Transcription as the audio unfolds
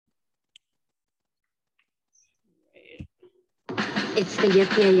It's the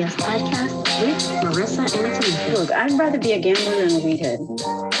Yippee Yes podcast with Marissa and Tamika. Look, I'd rather be a gambler than a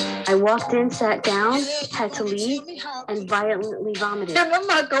weedhead. I walked in, sat down, had to leave, and violently vomited. I'm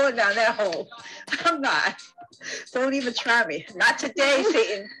not going down that hole. I'm not. Don't even try me. Not today,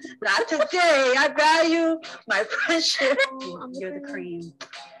 Satan. Not today. I value my friendship. You're the cream.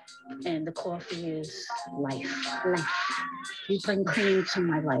 And the coffee is life. You bring cream to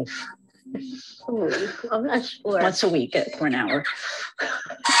my life. I'm not sure. Once a week for an hour.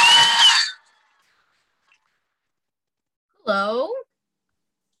 Hello.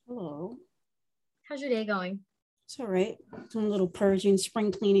 Hello. How's your day going? It's all right. Doing a little purging,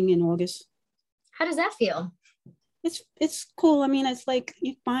 spring cleaning in August. How does that feel? It's cool. I mean, it's like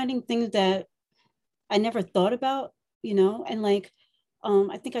you're finding things that I never thought about, you know, and like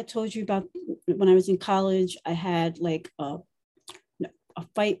I think I told you about when I was in college, I had like a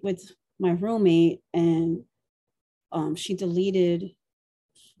fight with my roommate, and she deleted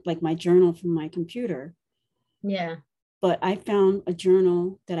like my journal from my computer. Yeah. But I found a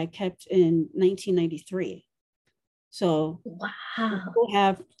journal that I kept in 1993. So wow. I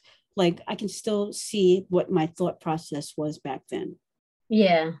have like I can still see what my thought process was back then.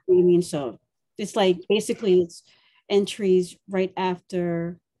 Yeah. You know what I mean? So it's like basically it's entries right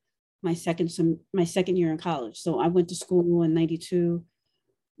after my second year in college. So I went to school in 92,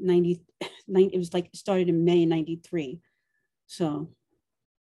 it was like it started in May 93. So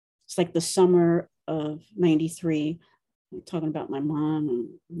it's like the summer of 93. I'm talking about my mom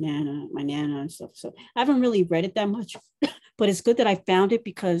and my nana and stuff. So I haven't really read it that much, but it's good that I found it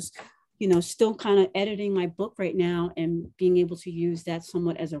because, you know, still kind of editing my book right now and being able to use that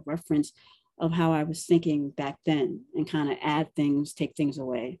somewhat as a reference of how I was thinking back then and kind of add things, take things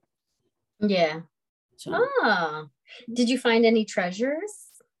away. Yeah. So. Oh, did you find any treasures?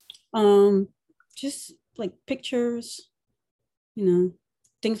 Just like pictures, you know,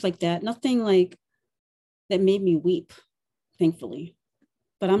 things like that. Nothing like that made me weep, thankfully.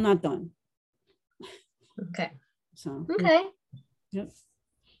 But I'm not done. Okay. So. Okay. Yep.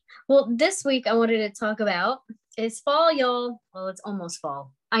 Well, this week I wanted to talk about it's fall, y'all. Well, it's almost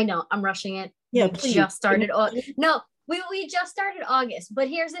fall. I know I'm rushing it. Yeah, we please. just started. No, we just started August. But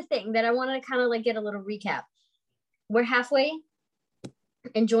here's the thing that I wanted to kind of like get a little recap. We're halfway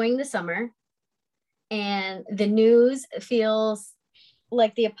enjoying the summer, and the news feels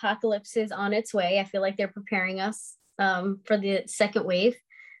like the apocalypse is on its way. I feel like they're preparing us for the second wave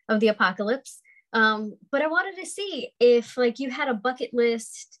of the apocalypse. But I wanted to see if like you had a bucket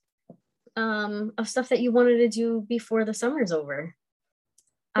list of stuff that you wanted to do before the summer's over.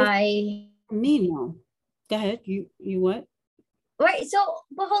 No. Go ahead. You what? Right. So,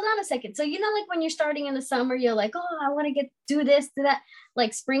 well, hold on a second. So, you know, like when you're starting in the summer, you're like, oh, I want to do this, do that.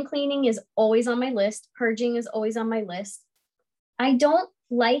 Like spring cleaning is always on my list. Purging is always on my list. I don't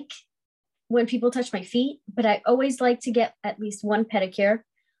like when people touch my feet, but I always like to get at least one pedicure.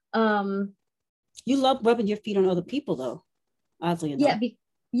 You love rubbing your feet on other people, though. Oddly enough. Yeah.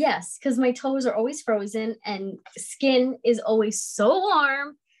 Yes, because my toes are always frozen and skin is always so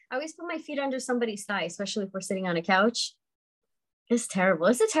warm. I always put my feet under somebody's thigh, especially if we're sitting on a couch. It's terrible.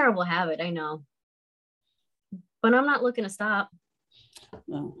 It's a terrible habit, I know. But I'm not looking to stop.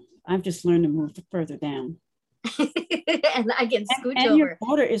 Well, I've just learned to move further down. And I can scooch and over. Your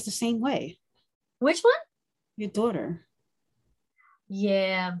daughter is the same way. Which one? Your daughter.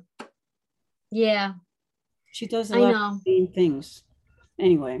 Yeah. She does a lot of the same things.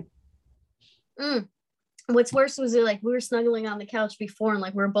 Anyway. What's worse was like we were snuggling on the couch before and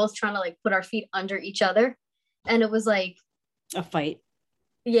like we were both trying to like put our feet under each other. And it was like a fight.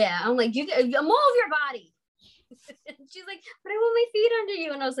 Yeah. I'm like, you move your body. She's like, but I want my feet under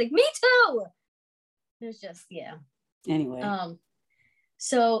you. And I was like, me too. It was just, yeah. Anyway.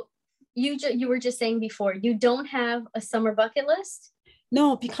 So you were just saying before, you don't have a summer bucket list?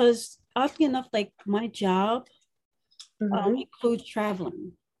 No, because oddly enough, like my job includes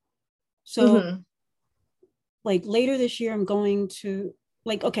traveling. So like later this year, I'm going to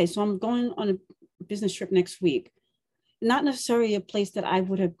so I'm going on a business trip next week. Not necessarily a place that I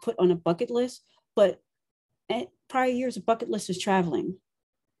would have put on a bucket list, but prior years, a bucket list is traveling.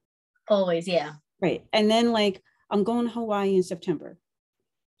 Always, yeah. Right. And then like I'm going to Hawaii in September.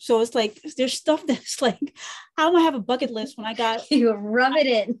 So it's like there's stuff that's like, how am I have a bucket list when I got you rub it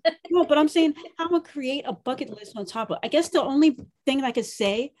in? No, but I'm saying how am I create a bucket list on top of it? I guess the only thing that I could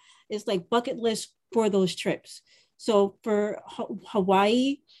say is like bucket list for those trips. So for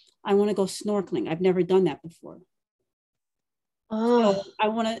Hawaii, I want to go snorkeling. I've never done that before. Oh, so I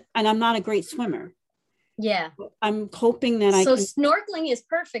want to, and I'm not a great swimmer. Yeah. I'm hoping that So snorkeling is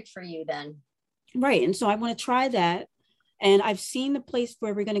perfect for you then. Right. And so I want to try that. And I've seen the place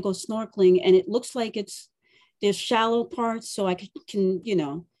where we're going to go snorkeling, and it looks like there's shallow parts, so I can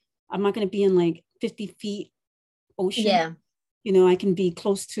I'm not going to be in like 50 feet ocean. Yeah. I can be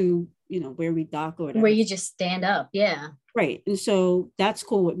close to, where we dock or whatever. Where you just stand up. Yeah. Right. And so that's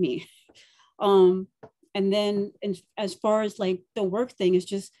cool with me. And then as far as like the work thing, it's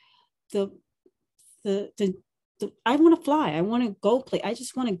just the I want to fly. I want to go play. I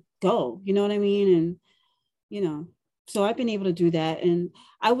just want to go, you know what I mean? And, so I've been able to do that. And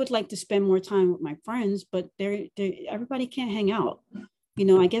I would like to spend more time with my friends, but everybody can't hang out.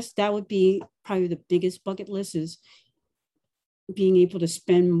 I guess that would be probably the biggest bucket list, is being able to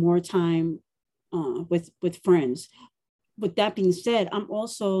spend more time with friends. With that being said, I'm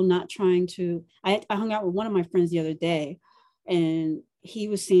also not trying to, I hung out with one of my friends the other day, and he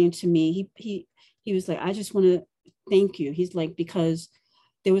was saying to me, he was like, I just want to thank you. He's like, because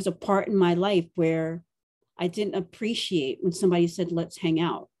there was a part in my life where I didn't appreciate when somebody said, let's hang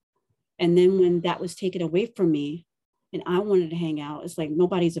out. And then when that was taken away from me and I wanted to hang out, it's like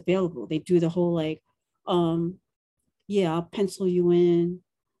nobody's available. They do the whole like, yeah, I'll pencil you in.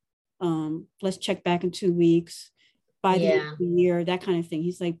 Let's check back in 2 weeks, by the end of the year, that kind of thing.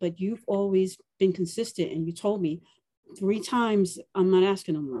 He's like, but you've always been consistent, and you told me 3 times I'm not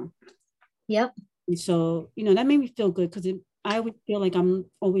asking no more. Yep. And so, that made me feel good, because I would feel like I'm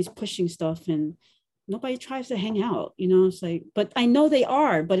always pushing stuff and nobody tries to hang out, it's like, but I know they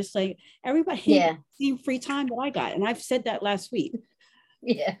are, but it's like everybody has the same free time that I got. And I've said that last week.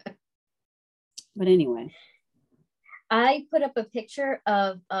 Yeah. But anyway. I put up a picture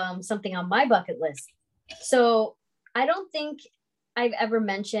of something on my bucket list. So I don't think I've ever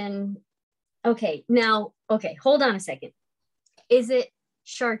mentioned, hold on a second. Is it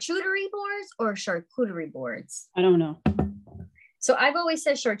charcuterie boards or charcuterie boards? I don't know. So I've always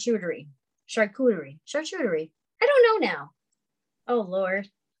said charcuterie. I don't know now. Oh Lord.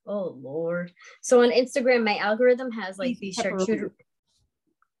 So on Instagram, my algorithm has like these charcuterie.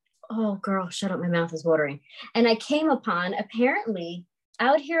 Oh girl, shut up, my mouth is watering. And I came upon, apparently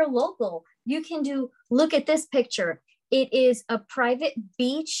out here local, you can look at this picture. It is a private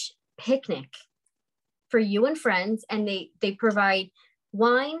beach picnic for you and friends, and they provide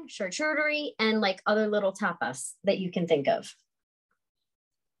wine, charcuterie, and like other little tapas that you can think of.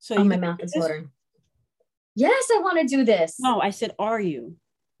 So my mouth is watering. Yes, I want to do this. No, I said, are you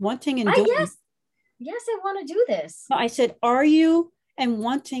wanting and doing? Yes, I want to do this. No, I said, are you and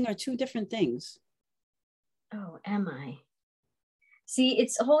wanting are 2 different things. Oh, am I? See,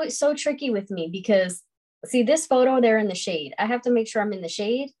 it's always so tricky with me, because see this photo there in the shade. I have to make sure I'm in the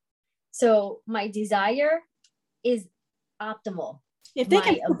shade. So my desire is optimal. If they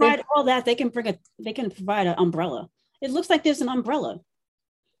can provide all that, they can provide an umbrella. It looks like there's an umbrella.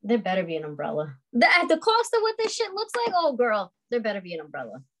 There better be an umbrella. At the cost of what this shit looks like, oh girl, there better be an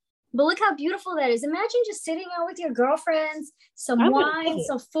umbrella. But look how beautiful that is. Imagine just sitting out with your girlfriends, some wine,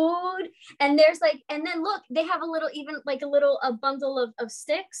 some food. And then look, they have a bundle of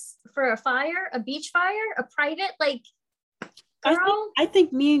sticks for a fire, a beach fire, a private, like, girl. I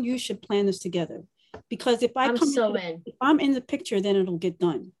think me and you should plan this together, because if I'm in the picture, then it'll get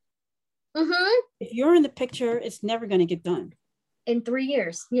done. Mm-hmm. If you're in the picture, it's never going to get done. In 3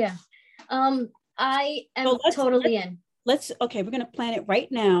 years. Yeah. I am totally in. We're going to plan it right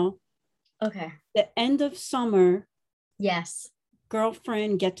now. Okay. The end of summer. Yes.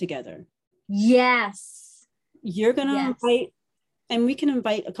 Girlfriend get together. Yes. You're going to invite, and we can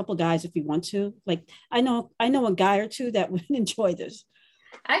invite a couple guys if we want to. Like, I know a guy or 2 that would enjoy this.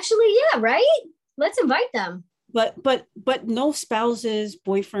 Actually, yeah, right? Let's invite them. But no spouses,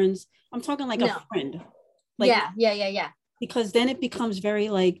 boyfriends. I'm talking like a friend. Like, yeah. Because then it becomes very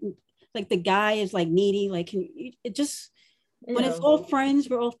like the guy is like needy. Like, it just, when it's all friends,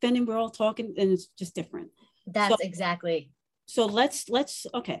 we're all offending, we're all talking, and it's just different. That's exactly. So let's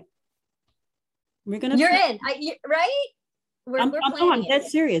okay. We're gonna. You're in, right? I'm dead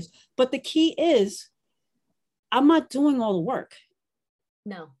serious. But the key is, I'm not doing all the work.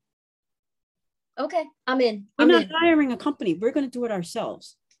 No. Okay, I'm in. We're not hiring a company. We're going to do it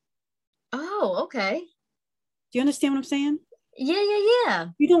ourselves. Oh, okay. Do you understand what I'm saying? Yeah.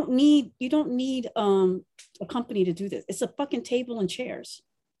 You don't need a company to do this. It's a fucking table and chairs.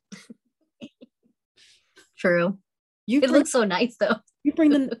 True. It looks so nice though. You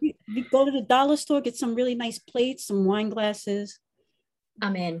bring them. You go to the dollar store, get some really nice plates, some wine glasses.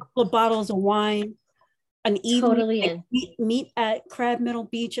 I'm in. A couple of bottles of wine. An evening. Totally in. Meet at Crab Meadow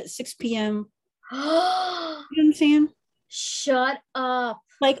Beach at 6 p.m. You know what I'm saying? Shut up.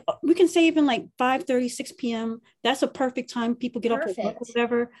 Like, we can say even like 5:30, 6 p.m. That's a perfect time. People get off of work or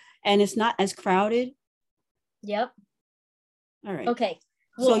whatever, and it's not as crowded. Yep. All right. Okay.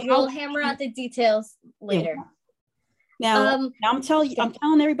 So We'll hammer out the details later. Yeah. Now I'm telling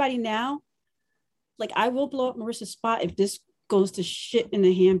everybody now, like I will blow up Marissa's spot if this goes to shit in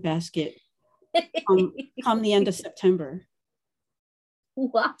the handbasket come the end of September.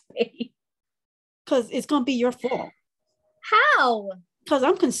 Why? Because it's gonna be your fault. How? Because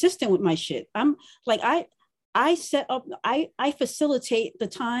I'm consistent with my shit. I'm like I set up, I facilitate the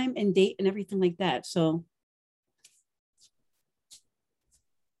time and date and everything like that. So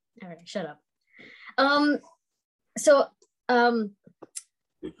all right, shut up. So I'm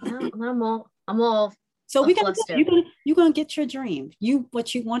all so you're gonna get your dream.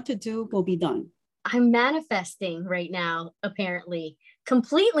 What you want to do will be done. I'm manifesting right now, apparently.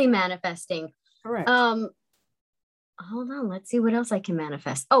 Completely manifesting. Correct. Hold on, let's see what else I can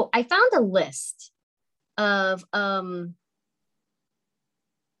manifest. Oh, I found a list of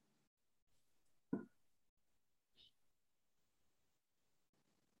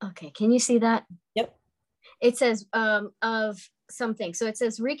okay, can you see that? Yep. It says of something. So it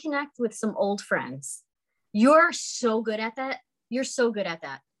says reconnect with some old friends. You're so good at that. You're so good at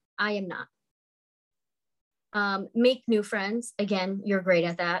that. I am not. Make new friends. Again, you're great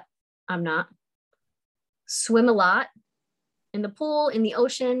at that. I'm not. Swim a lot in the pool, in the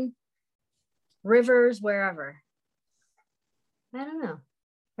ocean, rivers, wherever. I don't know.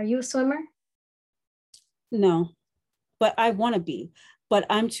 Are you a swimmer? No, but I want to be. But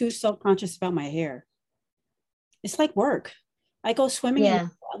I'm too self-conscious about my hair. It's like work. I go swimming and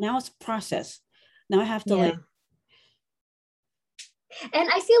now it's a process. Now I have to like. And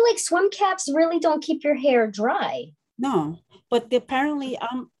I feel like swim caps really don't keep your hair dry. No, but apparently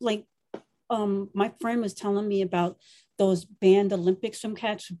my friend was telling me about those banned Olympic swim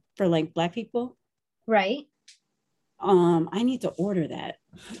caps for like Black people. Right. I need to order that.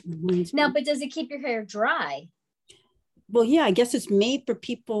 Now, but does it keep your hair dry? Well, yeah, I guess it's made for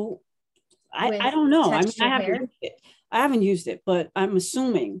people. I don't know. I mean, I haven't used it, but I'm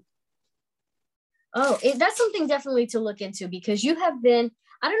assuming. Oh, that's something definitely to look into because you have been,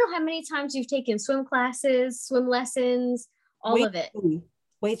 I don't know how many times you've taken swim classes, swim lessons, all of it.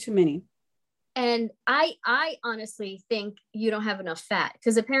 Way too many. And I honestly think you don't have enough fat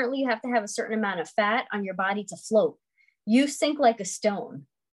because apparently you have to have a certain amount of fat on your body to float. You sink like a stone.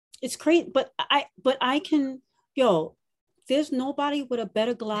 It's crazy, but I can, there's nobody with a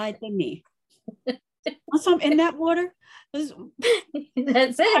better glide than me. Once I'm in that water, that's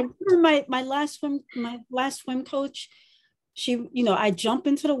it. My last swim coach, she, I jump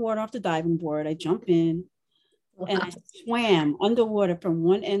into the water off the diving board. I jump in and I swam underwater from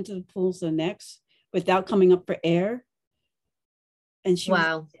one end of the pool to the next without coming up for air. And she's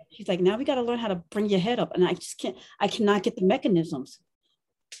like, now we got to learn how to bring your head up. And I cannot get the mechanisms.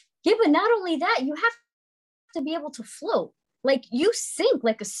 Yeah, but not only that, you have to be able to float. Like you sink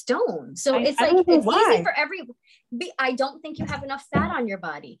like a stone. So it's easy for I don't think you have enough fat on your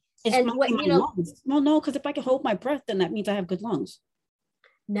body. It's and what lungs. Well, no, because if I can hold my breath, then that means I have good lungs.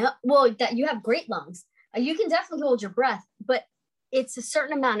 No, well, that you have great lungs. You can definitely hold your breath, but it's a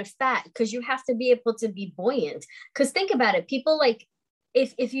certain amount of fat because you have to be able to be buoyant. Because think about it, people like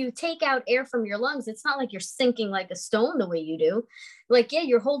if you take out air from your lungs, it's not like you're sinking like a stone the way you do. Like, yeah,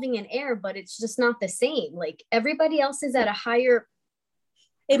 you're holding in air, but it's just not the same. Like everybody else is at a higher.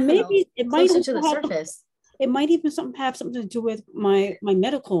 It might closer to the surface. It might even have something to do with my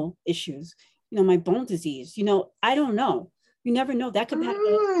medical issues. My bone disease. I don't know. You never know. That could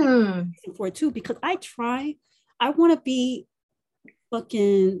happen for it too. Because I want to be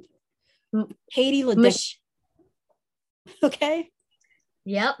fucking Katie Ledecky. Okay.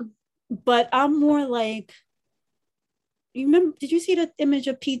 Yep. But I'm more like, you remember, did you see the image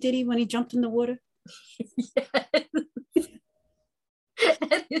of P. Diddy when he jumped in the water? Yes.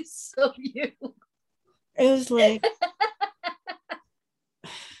 That is so you. It was like,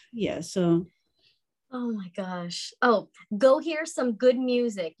 yeah, so. Oh my gosh. Oh, go hear some good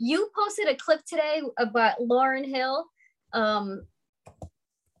music. You posted a clip today about Lauryn Hill.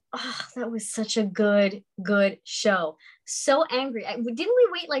 That was such a good show. So angry. Didn't we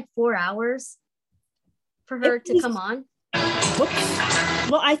wait like 4 hours for her to come on?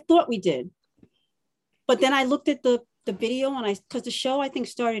 Well, I thought we did. But then I looked at the video because the show I think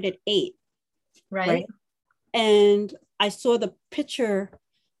started at 8. Right. And I saw the picture,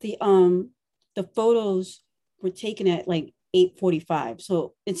 the photos were taken at like 8:45.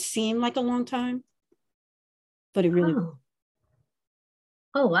 So it seemed like a long time. But it really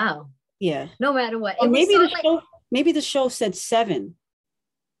Oh wow. Yeah. No matter what. Or maybe the show said 7,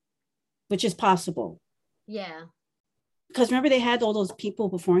 which is possible. Yeah. Because remember they had all those people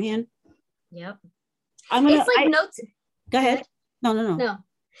beforehand? Yep. Notes. Go ahead. No. No.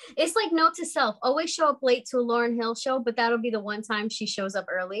 It's like note to self. Always show up late to a Lauryn Hill show, but that'll be the one time she shows up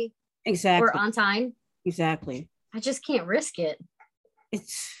early Exactly. or on time. Exactly. I just can't risk it.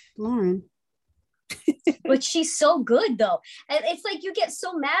 It's Lauren. But she's so good though. And it's like you get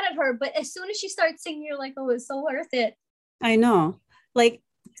so mad at her, but as soon as she starts singing, you're like, oh, it's so worth it. I know. Like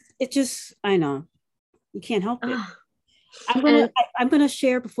it just, I know. You can't help it. I'm gonna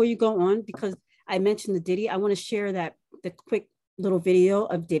share before you go on, because I mentioned the Diddy. I want to share the quick little video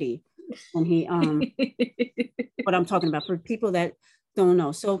of Diddy when he what I'm talking about for people that don't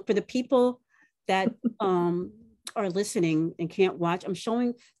know. So for the people that are listening and can't watch, I'm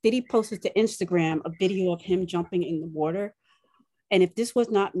showing Diddy posted to Instagram a video of him jumping in the water. And if this was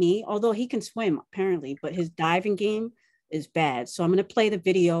not me, although he can swim apparently, but his diving game is bad. So I'm going to play the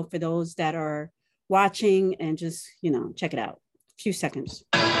video for those that are watching and just, check it out. A few seconds.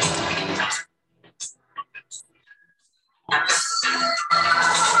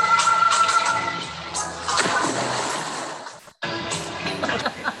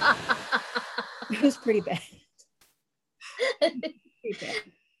 It was pretty bad.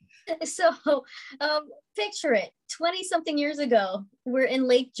 So picture it, 20 something years ago, we're in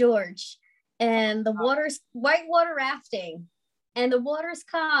Lake George and the water's whitewater rafting and the water's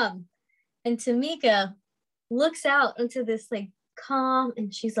calm. And Tamika looks out into this like calm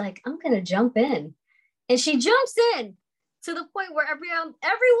and she's like, I'm going to jump in. And she jumps in to the point where everyone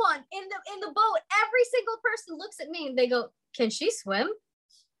in the boat, every single person looks at me and they go, can she swim?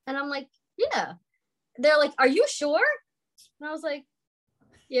 And I'm like, yeah. They're like, are you sure? And I was like,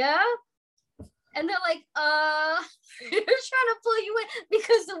 yeah. And they're like, you're trying to pull you in,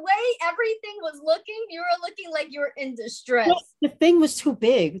 because the way everything was looking, you were looking like you were in distress. Well, the thing was too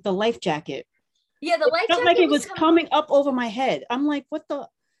big, the life jacket. Yeah, the life jacket like it was coming up over my head. I'm like, what the?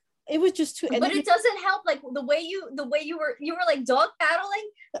 It was just too. But it doesn't help, like the way you were like dog paddling,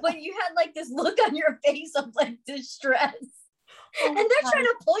 but you had like this look on your face of like distress. And they're trying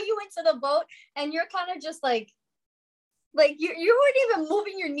to pull you into the boat, and you're kind of just like you weren't even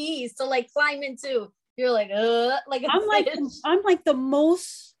moving your knees to like climb into. You're like, like I'm like the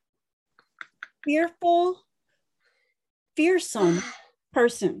most fearsome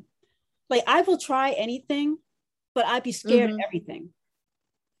person. Like I will try anything, but I'd be scared of everything.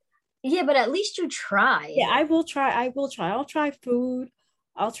 Yeah, but at least you try. Yeah, I will try. I'll try food.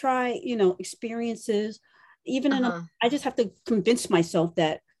 I'll try, experiences. Even I just have to convince myself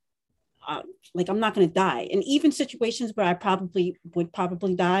that like I'm not going to die. And even situations where I would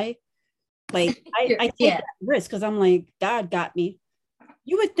probably die, like I take that risk because I'm like, God got me.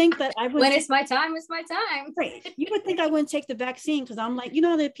 You would think that I would. When it's my time, it's my time. Right. You would think I wouldn't take the vaccine because I'm like,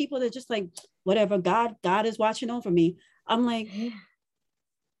 there are people that just like, whatever, God is watching over me. I'm like,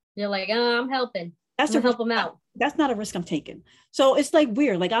 you're like, I'm helping. That's to help them out. That's not a risk I'm taking. So it's like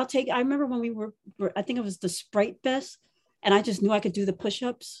weird. Like I remember when we were I think it was the Sprite Fest, and I just knew I could do the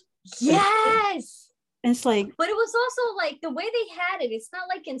push-ups. Yes. And it's like, but it was also like the way they had it. It's not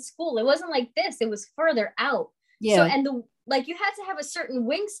like in school. It wasn't like this. It was further out. Yeah. So, and you had to have a certain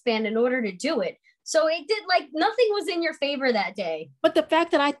wingspan in order to do it. So it did, like, nothing was in your favor that day. But the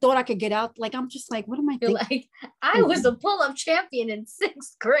fact that I thought I could get out, like, I'm just like, what am I thinking? Like, I was a pull-up champion in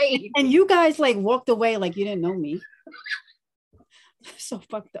 6th grade. And you guys like walked away like you didn't know me. So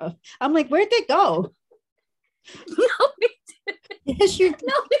fucked up. I'm like, where'd they go? No, we didn't. Yes, you.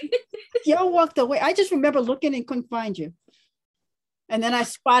 No, we didn't. Y'all walked away. I just remember looking and couldn't find you. And then I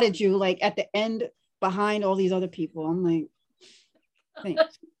spotted you like at the end behind all these other people. I'm like,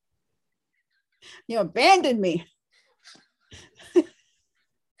 thanks. You abandoned me. But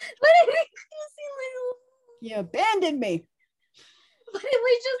you abandoned me. But it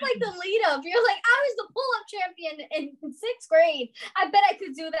was just like the lead up. You're like, I was the pull-up champion in 6th grade. I bet I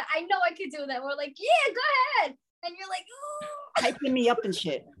could do that. I know I could do that. We're like, yeah, go ahead. And you're like, oh. Hyping me up and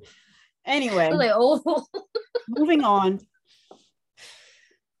shit. Anyway. Like, oh. Moving on.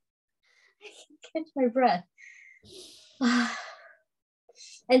 I can catch my breath.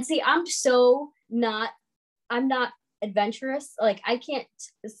 And see, I'm not adventurous. Like I can't,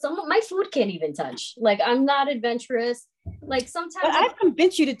 my food can't even touch. Like I'm not adventurous. Like sometimes I've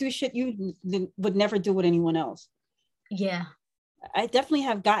convinced you to do shit you would never do with anyone else. Yeah. I definitely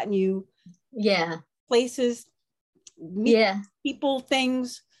have gotten you places, people,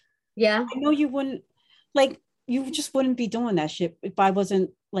 things. Yeah. I know you wouldn't, like, you just wouldn't be doing that shit if I wasn't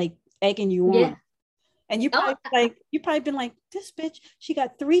like egging you on. Yeah. And you probably been like, this bitch, she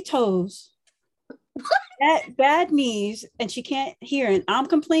got 3 toes, bad knees, and she can't hear. And I'm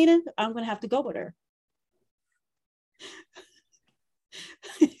complaining, I'm gonna have to go with her.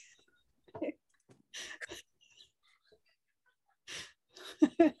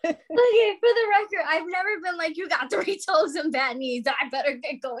 Okay, for the record, I've never been like, you got 3 toes and bad knees, I better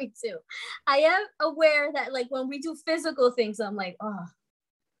get going too. I am aware that like when we do physical things, I'm like, oh,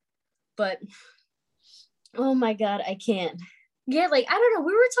 but oh my God, I can't. Yeah, like, I don't know.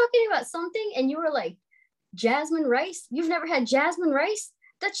 We were talking about something and you were like, jasmine rice? You've never had jasmine rice?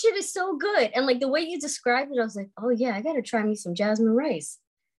 That shit is so good. And like the way you described it, I was like, oh yeah, I gotta try me some jasmine rice.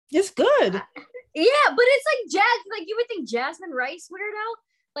 It's good. Yeah, but it's like like you would think jasmine rice, weirdo.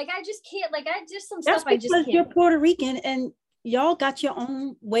 Like I just can't, like I just some That's stuff I just because can't. you're Puerto Rican and y'all got your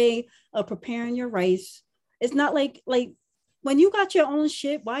own way of preparing your rice. It's not like when you got your own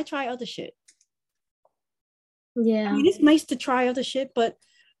shit, why try other shit? Yeah. I mean, it's nice to try other shit, but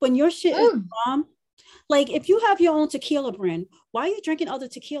when your shit is bomb, like if you have your own tequila brand, why are you drinking other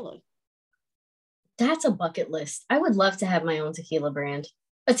tequila? That's a bucket list. I would love to have my own tequila brand.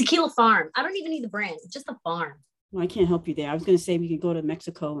 A tequila farm. I don't even need the brand, just a farm. Well, I can't help you there. I was going to say we could go to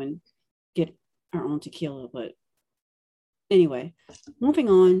Mexico and get our own tequila, but anyway, moving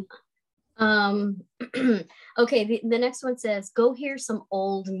on. Okay, the next one says, go hear some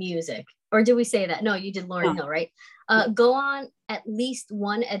old music. Or did we say that? No, you did Lauryn Hill, right? Go on at least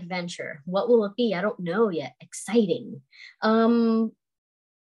one adventure. What will it be? I don't know yet. Exciting. You're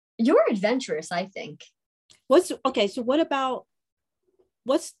adventurous, I think. Okay, so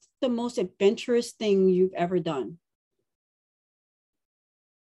what's the most adventurous thing you've ever done?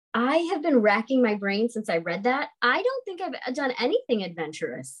 I have been racking my brain since I read that. I don't think I've done anything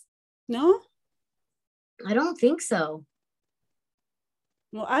adventurous. No? I don't think so.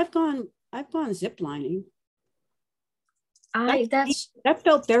 Well, I've gone ziplining. That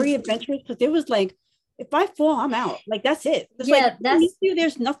felt very adventurous because it was like, if I fall, I'm out. Like that's it. It's yeah, like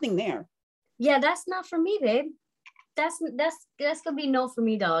there's nothing there. Yeah, that's not for me, babe. That's gonna be no for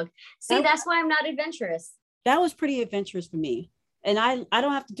me, dog. See, that's why I'm not adventurous. That was pretty adventurous for me. And I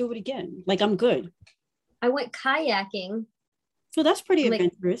don't have to do it again. Like I'm good. I went kayaking. So that's pretty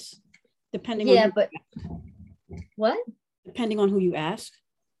adventurous. Depending on what? Depending on who you ask.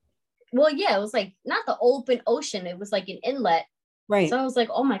 Well, yeah, it was like not the open ocean, it was like an inlet. Right. So I was like,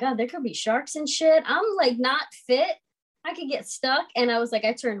 oh my God, there could be sharks and shit. I'm like not fit. I could get stuck. And I was like,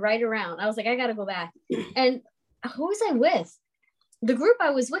 I turned right around. I was like, I gotta go back. And who was I with? The group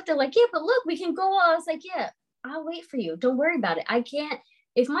I was with, they're like, yeah, but look, we can go. I was like, yeah, I'll wait for you. Don't worry about it. I can't,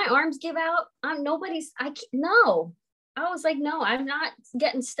 if my arms give out, no. I was like, no, I'm not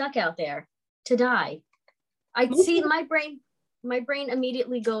getting stuck out there to die. I see my brain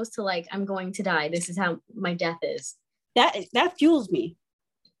immediately goes to like, I'm going to die. This is how my death is. That fuels me.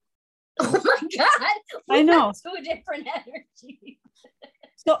 Oh my God. I know. To a different energy.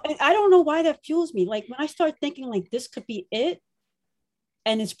 So I don't know why that fuels me. Like when I start thinking like this could be it,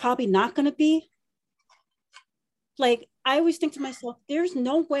 and it's probably not going to be. Like I always think to myself, there's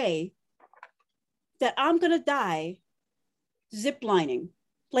no way that I'm going to die ziplining.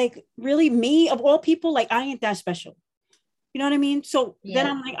 Like really, me of all people, like I ain't that special. You know what I mean? So then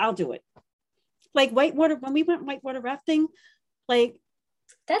I'm like, I'll do it. Like whitewater, when we went whitewater rafting, like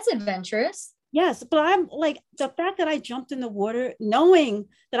that's adventurous. Yes, but I'm like the fact that I jumped in the water knowing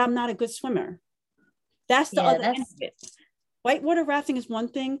that I'm not a good swimmer. That's the other end of it. Whitewater rafting is one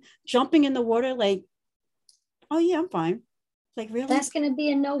thing. Jumping in the water, like, oh yeah, I'm fine. Like really? That's gonna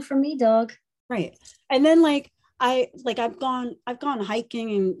be a no for me, dog. Right. And then I've gone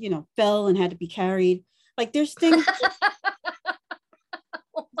hiking and fell and had to be carried. Like there's things.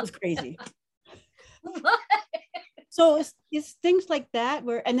 It's crazy. So it's things like that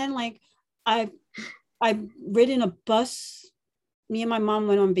where, and then like I've ridden a bus. Me and my mom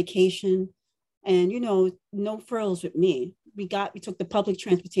went on vacation, and no frills with me. We took the public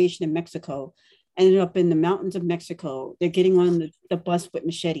transportation in Mexico, ended up in the mountains of Mexico. They're getting on the bus with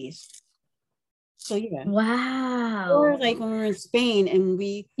machetes. So yeah. Wow. Or like when we were in Spain and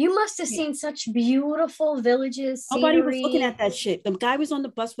you must have seen such beautiful villages. Nobody scenery. was looking at that shit. The guy was on the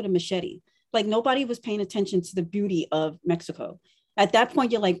bus with a machete. Like nobody was paying attention to the beauty of Mexico. At that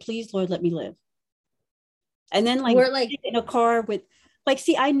point, you're like, please, Lord, let me live. And then like, we're like in a car with like,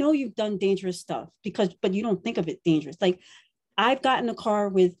 see, I know you've done dangerous stuff but you don't think of it dangerous. Like I've gotten a car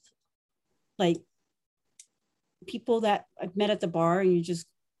with like people that I've met at the bar and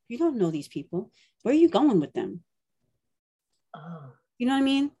you don't know these people. Where are you going with them? Oh. You know what I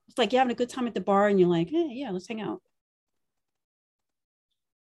mean? It's like you're having a good time at the bar and you're like, hey, yeah, let's hang out.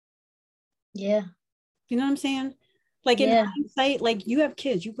 Yeah. You know what I'm saying? Like in hindsight, like you have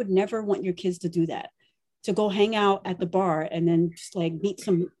kids, you would never want your kids to do that, to go hang out at the bar and then just like meet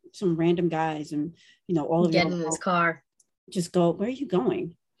some random guys and all of get in this car. Just go, where are you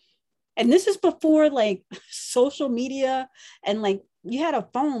going? And this is before like social media and like you had a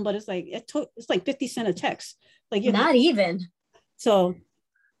phone, but it's like it's like 50 cents a text. Like not even. So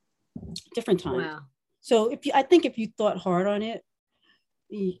different time. Wow. So I think if you thought hard on it,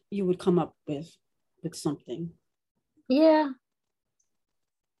 you would come up with something. Yeah.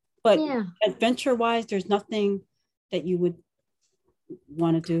 But adventure wise, there's nothing that you would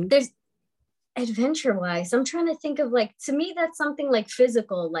want to do. There's adventure wise, I'm trying to think of, like, to me that's something like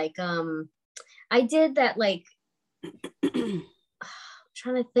physical, like I did that, like I'm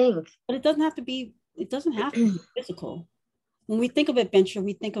trying to think. But it doesn't have to be physical. When we think of adventure,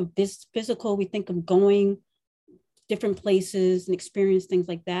 we think of this physical, we think of going different places and experience things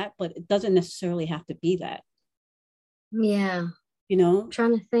like that, but it doesn't necessarily have to be that. Yeah. You know? I'm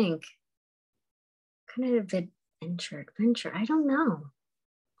trying to think. Kind of adventure. I don't know.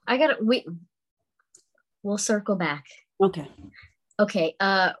 We'll circle back. Okay.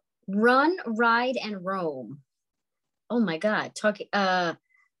 Run, ride, and roam. Oh my God. Talking a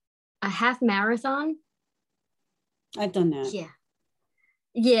half marathon. I've done that.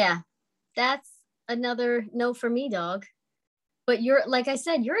 Yeah. That's another no for me, dog. But you're, like I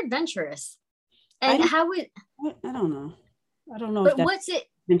said, you're adventurous. And I don't know. But what's it?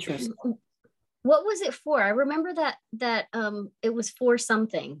 Interesting. What was it for? I remember that it was for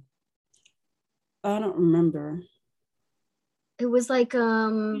something. I don't remember. It was like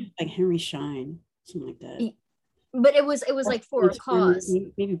Henry Schein, something like that. But it was like for a cause.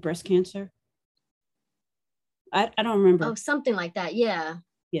 Maybe breast cancer. I don't remember. Oh, something like that. Yeah.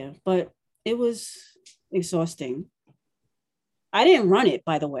 Yeah, but it was exhausting. I didn't run it,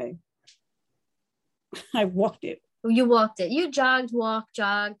 by the way. I walked it. You walked it. You jogged,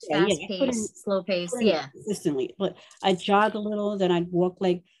 fast pace, slow pace. Yeah. Consistently. But I jog a little, then I'd walk.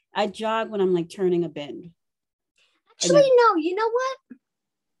 Like I jog when I'm like turning a bend. Actually, no, you know what?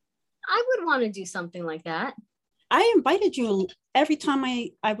 I would want to do something like that. I invited you every time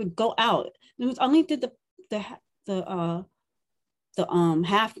I would go out. It was only did the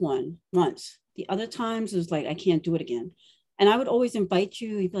half one once. The other times it was like I can't do it again. And I would always invite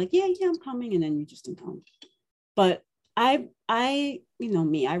you. You'd be like, yeah, I'm coming, and then you just didn't come. But I you know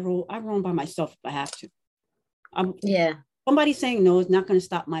me, I roam by myself if I have to. Somebody saying no is not going to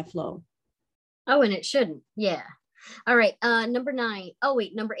stop my flow. Oh, and it shouldn't. Yeah. All right. Number 9. Oh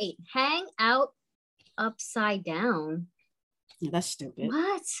wait, number 8. Hang out upside down. Yeah, that's stupid.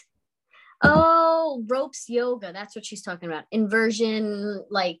 What? Oh, ropes yoga. That's what she's talking about. Inversion,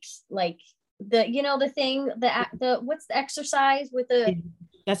 like the, you know, the thing, the what's the exercise with the?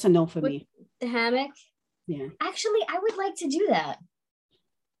 That's a no for me. The hammock. Yeah. Actually, I would like to do that.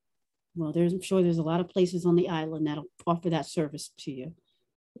 Well, I'm sure there's a lot of places on the island that'll offer that service to you.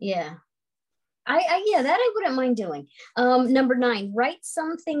 Yeah. That I wouldn't mind doing. Number 9, write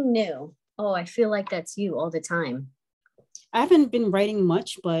something new. Oh, I feel like that's you all the time. I haven't been writing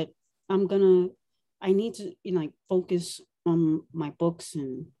much, but I need to, you know, like focus on my books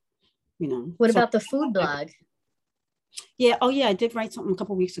and, you know. What about the food blog? Yeah. Oh yeah. I did write something a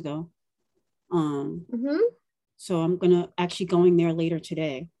couple weeks ago. So I'm actually going there later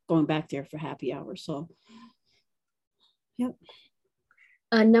today, going back there for happy hour. So, yep.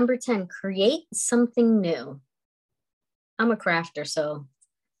 Number 10, create something new. I'm a crafter, so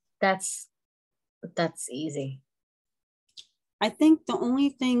that's easy. I think the only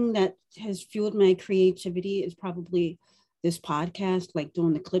thing that has fueled my creativity is probably this podcast, like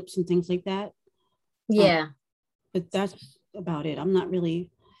doing the clips and things like that. Yeah. But that's about it. I'm not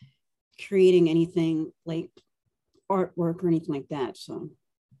really creating anything like artwork or anything like that. So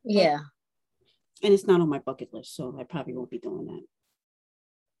yeah. And it's not on my bucket list, so I probably won't be doing that.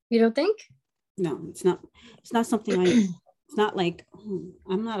 You don't think? No, it's not something it's not like,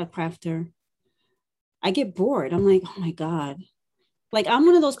 I'm not a crafter. I get bored. I'm like, oh my God. Like, I'm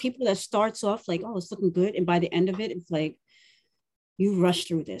one of those people that starts off like, oh, it's looking good. And by the end of it, it's like, you rush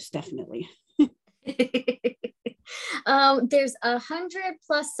through this, definitely. There's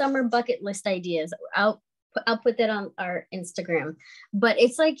 100+ summer bucket list ideas. I'll put that on our Instagram. But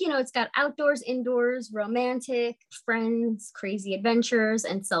it's like, you know, it's got outdoors, indoors, romantic, friends, crazy adventures,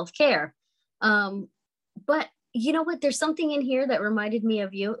 and self-care. But you know what? There's something in here that reminded me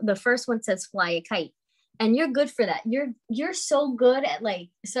of you. The first one says fly a kite. And you're good for that. You're so good at, like,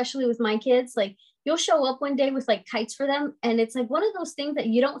 especially with my kids, like you'll show up one day with like kites for them. And it's like one of those things that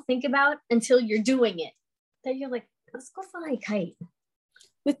you don't think about until you're doing it. That you're like, let's go fly a kite.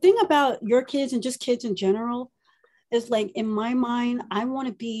 The thing about your kids and just kids in general is, like, in my mind, I want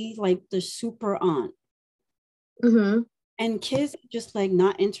to be like the super aunt. Mm-hmm. And kids are just like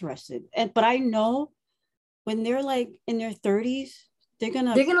not interested. But I know when they're like in their 30s, they're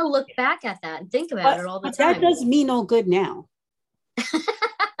gonna look back at that and think about it all the time. That does me no good now.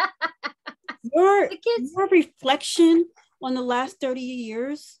 The kids. Your reflection on the last 30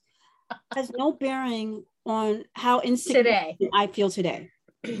 years has no bearing on how insignificant I feel today.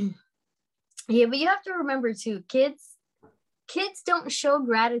 Yeah, but you have to remember too, kids don't show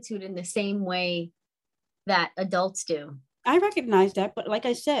gratitude in the same way that adults do. I recognize that, but like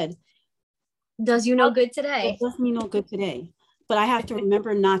I said, does you no good today. It does me no good today. But I have to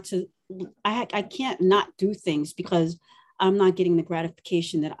remember not to. I can't not do things because I'm not getting the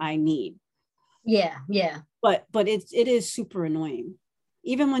gratification that I need. Yeah. But it is super annoying.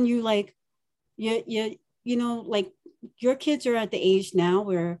 Even when you like, you know, like your kids are at the age now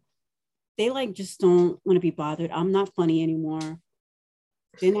where they like just don't want to be bothered. I'm not funny anymore.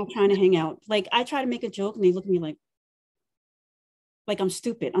 They're not trying to hang out. Like I try to make a joke and they look at me like I'm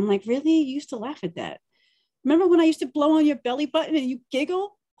stupid. I'm like, really? You used to laugh at that. Remember when I used to blow on your belly button and you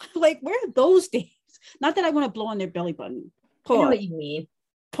giggle? Like, where are those days? Not that I want to blow on their belly button. Pause. I know what you mean.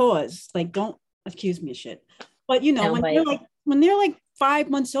 Pause. Like, don't accuse me of shit. But you know, No, when they're like 5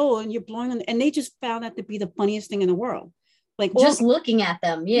 months old and you're blowing on, and they just found that to be the funniest thing in the world. Like just looking at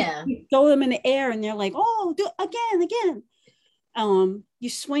them, yeah. You throw them in the air and they're like, oh, do again. You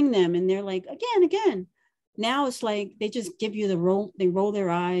swing them and they're like, again. Now it's like they just give you the roll, they roll their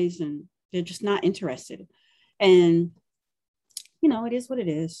eyes and they're just not interested. And you know, it is what it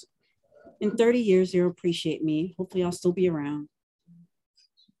is. In 30 years, they'll appreciate me. Hopefully I'll still be around.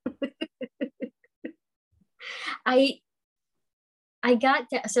 I got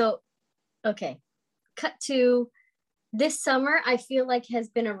that. So, okay. Cut to this summer, I feel like has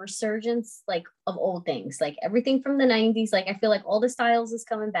been a resurgence like of old things, like everything from the 90s. Like I feel like all the styles is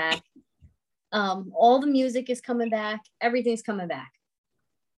coming back. All the music is coming back. Everything's coming back.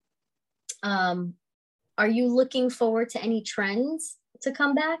 Are you looking forward to any trends to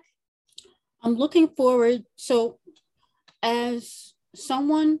come back? I'm looking forward. So as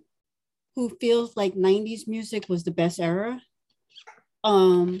someone who feels like 90s music was the best era,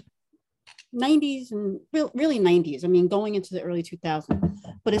 90s and really 90s, I mean, going into the early 2000s,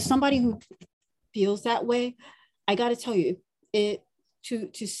 but as somebody who feels that way, I got to tell you, to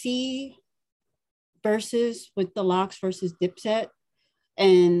see verses with the Lox versus Dipset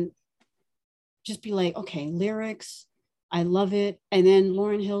and just be like, okay, lyrics, I love it. And then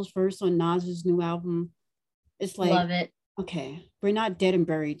Lauryn Hill's verse on Nas's new album, it's like, love it. Okay, we're not dead and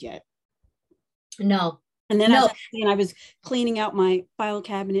buried yet. No. And then I was cleaning out my file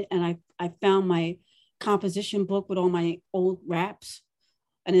cabinet and I found my composition book with all my old raps.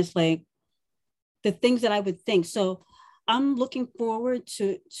 And it's like the things that I would think. So I'm looking forward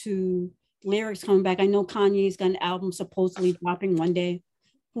to lyrics coming back. I know Kanye's got an album supposedly dropping one day.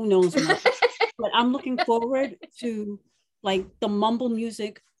 Who knows? But I'm looking forward to like the mumble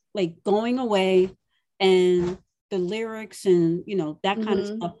music, like going away and the lyrics and, you know, that kind of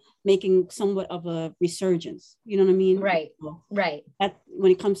stuff, making somewhat of a resurgence. You know what I mean? Right. So right. That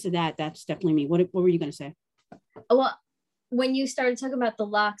when it comes to that, that's definitely me. What were you going to say? Well, when you started talking about the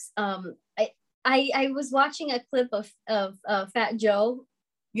Lox, I was watching a clip of Fat Joe.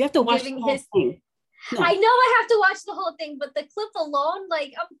 You have to watch the whole thing. No. I know I have to watch the whole thing, but the clip alone,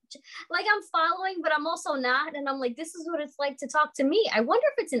 I'm following, but I'm also not. And I'm like, this is what it's like to talk to me. I wonder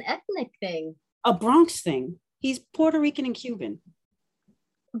if it's an ethnic thing. A Bronx thing. He's Puerto Rican and Cuban.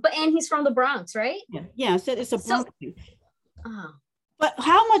 And he's from the Bronx, right? Yeah. So it's a Bronx thing. Oh. But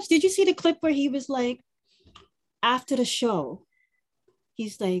how much did you see the clip where he was like, after the show,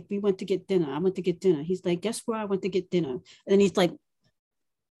 he's like, we went to get dinner. I went to get dinner. He's like, guess where I went to get dinner? And then he's like,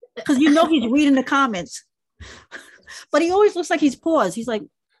 because you know he's reading the comments. But he always looks like he's paused. He's like,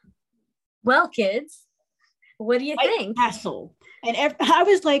 well, kids, what do you think? Castle. And I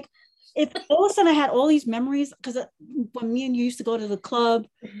was like, if all of a sudden I had all these memories, because when me and you used to go to the club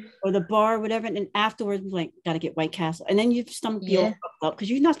or the bar or whatever, and then afterwards, like, got to get White Castle. And then your stomach be all up because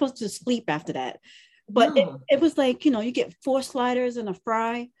you're not supposed to sleep after that. But it was like, you know, you get 4 sliders and a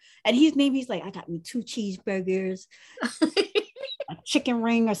fry. And he's like, I got me 2 cheeseburgers, a chicken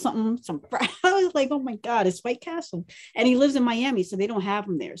ring or something, some fry. I was like, oh my God, it's White Castle. And he lives in Miami, so they don't have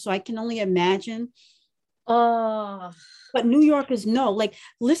them there. So I can only imagine. Oh. But New Yorkers know. Like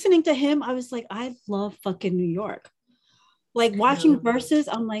listening to him, I was like, I love fucking New York. Like watching verses,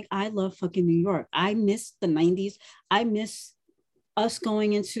 I'm like, I love fucking New York. I miss the 90s. I miss us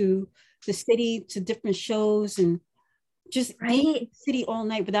going into the city to different shows and just being in the city all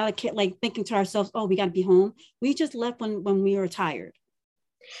night without a kid, like thinking to ourselves, oh, we got to be home. We just left when we were tired.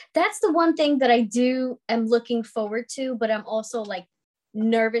 That's the one thing that I am looking forward to, but I'm also like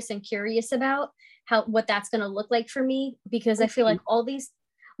nervous and curious about what that's going to look like for me, because I feel like all these,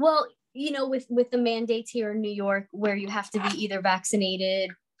 well, you know, with the mandates here in New York where you have to be either vaccinated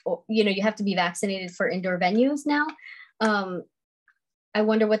you have to be vaccinated for indoor venues now. I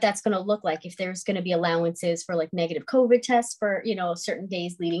wonder what that's going to look like, if there's going to be allowances for like negative COVID tests for, certain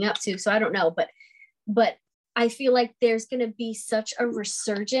days leading up to. So I don't know, but I feel like there's going to be such a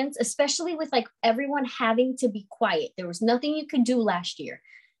resurgence, especially with like everyone having to be quiet. There was nothing you could do last year.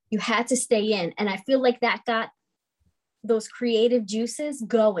 You had to stay in. And I feel like that got those creative juices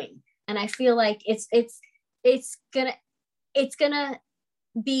going. And I feel like it's gonna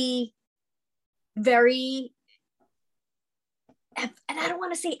be very, and I don't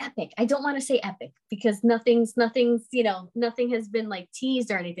want to say epic. I don't want to say epic because nothing's, nothing has been like teased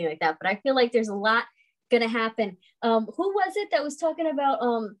or anything like that. But I feel like there's a lot gonna happen. Who was it that was talking about?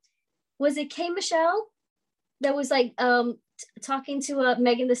 Was it K Michelle that was like talking to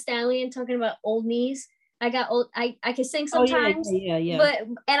Megan Thee Stallion, talking about old knees? I got old. I can sing sometimes, yeah. But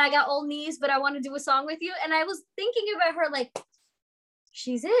I got old knees, but I want to do a song with you. And I was thinking about her like,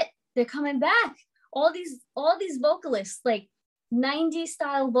 she's it. They're coming back. All these vocalists, like 90s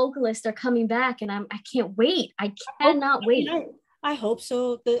style vocalists, are coming back, and I can't wait. I cannot wait. I hope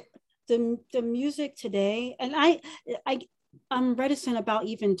so. The music today, and I'm reticent about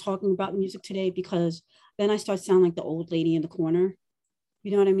even talking about music today because then I start sounding like the old lady in the corner.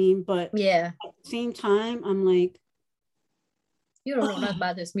 You know what I mean? But yeah, at the same time, I'm like, you don't know nothing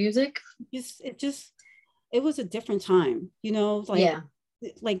about this music. It was a different time,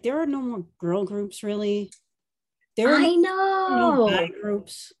 like there are no more girl groups really. I know. No guy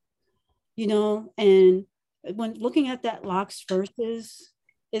groups, and when looking at that Locks versus,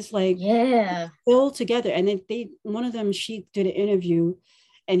 it's like, yeah, still together. And then one of them, she did an interview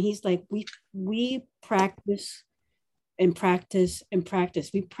and he's like, we practice and practice and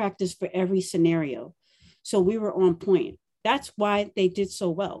practice. We practice for every scenario. So we were on point. That's why they did so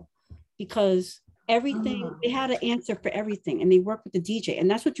well, because everything, they had an answer for everything, and they work with the DJ. And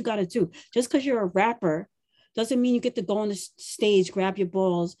that's what you got to do. Just because you're a rapper doesn't mean you get to go on the stage, grab your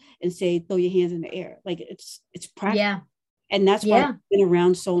balls and say, throw your hands in the air. Like it's practice. Yeah. And that's why it's been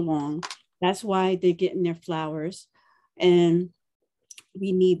around so long. That's why they're getting their flowers. And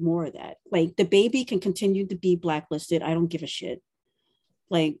we need more of that. Like the baby can continue to be blacklisted. I don't give a shit.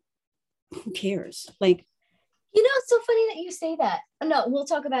 Like, who cares? Like, it's so funny that you say that. No, we'll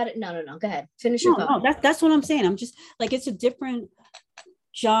talk about it. No. Go ahead. Finish your thought. No, that's what I'm saying. I'm just like, it's a different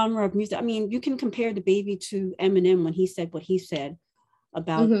genre of music. I mean, you can compare the baby to Eminem when he said what he said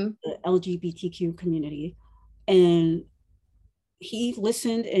about the LGBTQ community. And he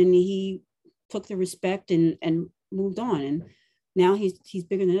listened and he took the respect and moved on. And now he's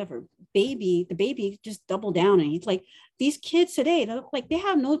bigger than ever. The baby just doubled down, and he's like, these kids today, they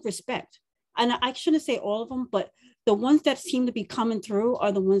have no respect. And I shouldn't say all of them, but the ones that seem to be coming through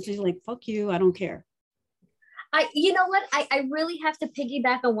are the ones that are like, fuck you, I don't care. You know what? I really have to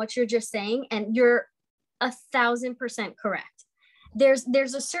piggyback on what you're just saying, and you're 1,000% correct. There's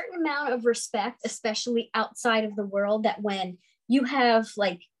a certain amount of respect, especially outside of the world, that when you have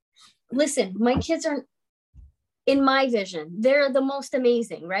listen, my kids are, in my vision, they're the most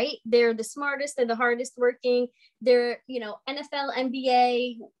amazing, right? They're the smartest, they're the hardest working, they're, NFL,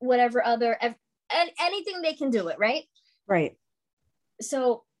 NBA, whatever other, and anything they can do it, right? Right.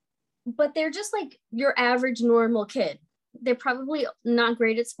 So, but they're just like your average normal kid. They're probably not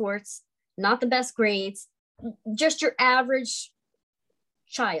great at sports, not the best grades, just your average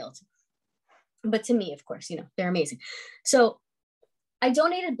child. But to me, of course, they're amazing. So I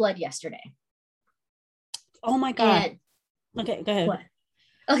donated blood yesterday. Oh my God. Okay, go ahead. What?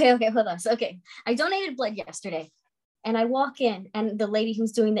 Okay, hold on. So, I donated blood yesterday, and I walk in, and the lady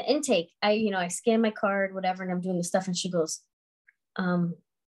who's doing the intake, I scan my card, whatever, and I'm doing the stuff, and she goes,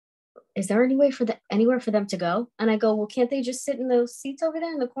 is there anywhere for them to go? And I go, well, can't they just sit in those seats over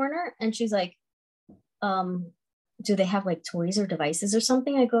there in the corner? And she's like, do they have like toys or devices or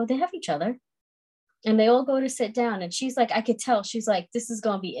something? I go, they have each other. And they all go to sit down. And she's like, I could tell. She's like, this is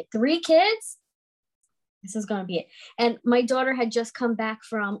going to be it. 3 kids? This is going to be it. And my daughter had just come back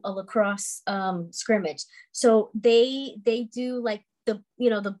from a lacrosse scrimmage. So they do like the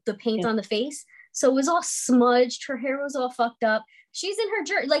paint on the face. So it was all smudged. Her hair was all fucked up. She's in her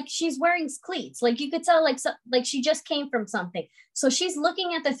jersey, like she's wearing cleats. Like you could tell like she just came from something. So she's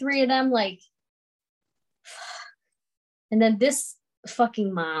looking at the 3 of them like, and then this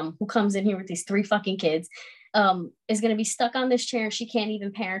fucking mom who comes in here with these 3 fucking kids is going to be stuck on this chair. She can't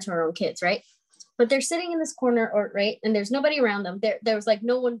even parent her own kids, right? But they're sitting in this corner, right? And there's nobody around them. There was like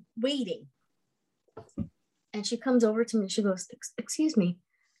no one waiting. And she comes over to me. She goes, excuse me,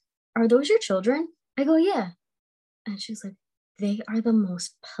 are those your children? I go, yeah. And she's like, they are the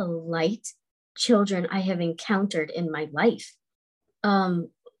most polite children I have encountered in my life.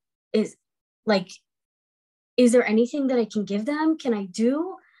 is like, is there anything that I can give them? Can I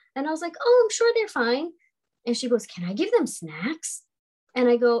do? And I was like, oh, I'm sure they're fine. And she goes, can I give them snacks? And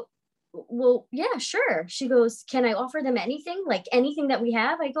I go, well, yeah, sure. She goes, can I offer them anything? Like anything that we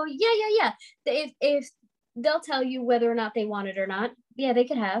have? I go, yeah. If they'll tell you whether or not they want it or not, yeah, they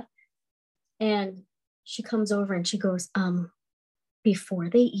could have. And she comes over and she goes, before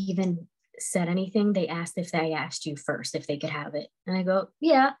they even said anything, they asked if I asked you first if they could have it. And I go,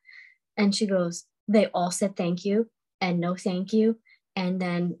 yeah. And she goes, they all said thank you and no thank you. And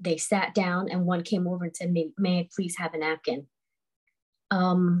then they sat down and one came over and said, may I please have a napkin?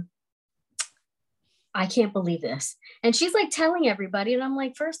 I can't believe this. And she's like telling everybody. And I'm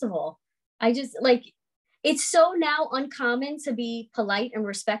like, first of all, I just like, it's so now uncommon to be polite and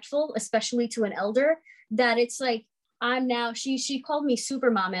respectful, especially to an elder, that it's like, I'm now, she called me super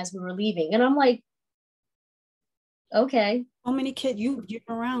mom as we were leaving. And I'm like, okay. How many kids, you're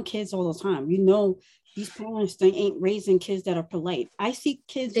around kids all the time. You know, these parents, they ain't raising kids that are polite. I see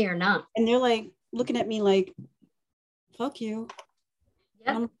kids. They are not. And they're like, looking at me like, fuck you.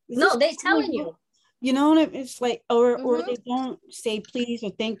 Yep. No, they're telling you. You know, it's like, or they don't say please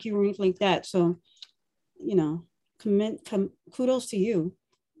or thank you or anything like that. So, you know, kudos to you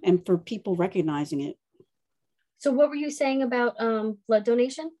and for people recognizing it. So what were you saying about blood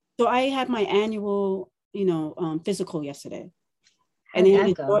donation? So I had my annual, physical yesterday. And they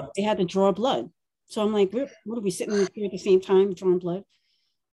had to draw blood. So I'm like, what are we sitting here at the same time drawing blood?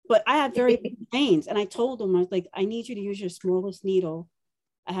 But I have very weak veins. And I told them, I was like, I need you to use your smallest needle.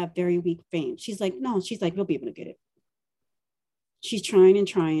 I have very weak veins. She's like, no, she's like, we'll be able to get it. She's trying and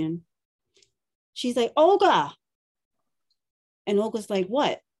trying. She's like, Olga. And Olga's like,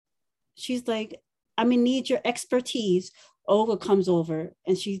 what? She's like, I'm gonna need your expertise. Olga comes over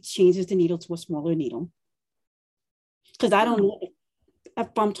and she changes the needle to a smaller needle. Because I don't know if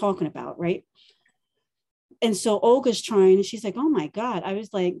I'm talking about, right? And so Olga's trying and she's like, oh my God. I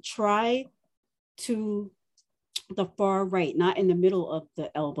was like, try to the far right, not in the middle of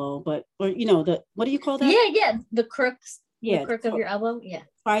the elbow, but, or, what do you call that? Yeah. The crooks. Yeah. The crook of your elbow. Yeah.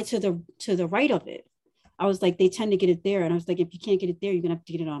 Try to the right of it. I was like, they tend to get it there. And I was like, if you can't get it there, you're gonna have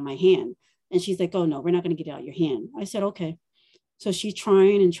to get it on my hand. And she's like, oh no, we're not gonna get it out your hand. I said, okay. So she's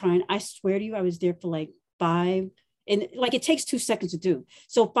trying and trying. I swear to you, I was there for like 5, and like it takes 2 seconds to do.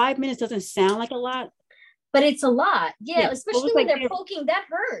 So 5 minutes doesn't sound like a lot. But it's a lot. Yeah, especially when they're poking, that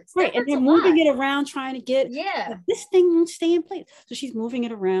hurts. Right, and they're moving it around, trying to get, yeah, this thing won't stay in place. So she's moving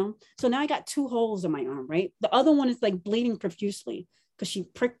it around. So now I got 2 holes in my arm, right? The other one is like bleeding profusely because she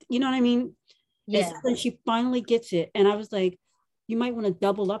pricked, you know what I mean? Yeah. And then she finally gets it. And I was like, you might want to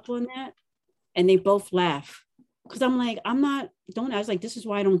double up on that. And they both laugh. Because I'm like, I was like, this is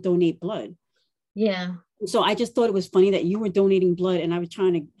why I don't donate blood. Yeah. So I just thought it was funny that you were donating blood and I was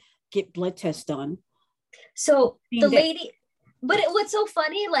trying to get blood tests done. So the lady, but what's so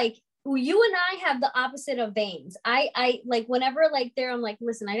funny, like you and I have the opposite of veins. I like whenever like there, I'm like,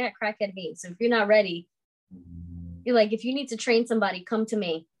 listen, I got crackhead veins. So if you're not ready, you're like, if you need to train somebody, come to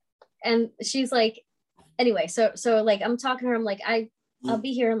me. And she's like, anyway, so like I'm talking to her, I'm like, I'll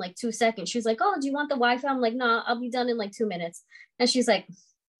be here in like 2 seconds. She's like, oh, do you want the Wi-Fi? I'm like, no, I'll be done in like 2 minutes. And she's like,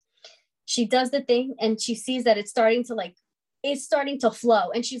 she does the thing and she sees that it's starting to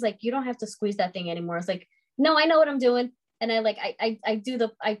flow. And she's like, you don't have to squeeze that thing anymore. It's like, no, I know what I'm doing. And I do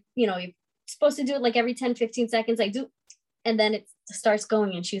you're supposed to do it like every 10, 15 seconds. I do. And then it starts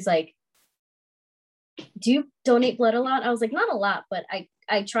going. And she's like, do you donate blood a lot? I was like, not a lot, but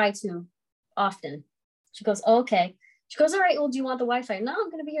I try to often. She goes, oh, okay. She goes, all right, well, do you want the Wi-Fi? No,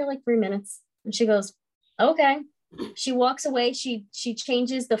 I'm going to be here like 3 minutes. And she goes, okay. She walks away. She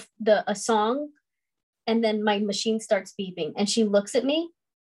changes a song. And then my machine starts beeping and she looks at me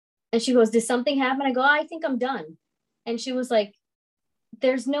and she goes, did something happen? I go, I think I'm done. And she was like,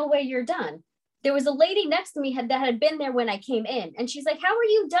 there's no way you're done. There was a lady next to me that had been there when I came in. And she's like, how are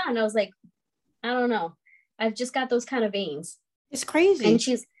you done? I was like, I don't know. I've just got those kind of veins. It's crazy. And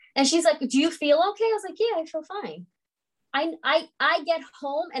she's like, do you feel okay? I was like, yeah, I feel fine. I get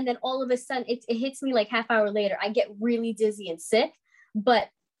home and then all of a sudden it hits me like half hour later. I get really dizzy and sick, but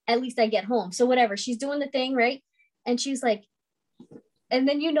at least I get home. So whatever, she's doing the thing, right? And she's like, and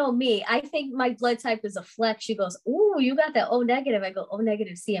then you know me, I think my blood type is a flex. She goes, ooh, you got that O negative. I go, O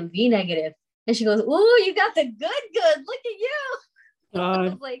negative, CMV negative. And she goes, ooh, you got the good. Look at you. I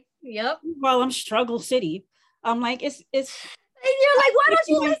was like, yep. Well, I'm struggle city. I'm like, it's and you're like, why don't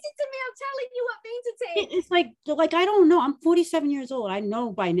you listen to me? I'm telling you what vein to take. It's like I don't know. I'm 47 years old. I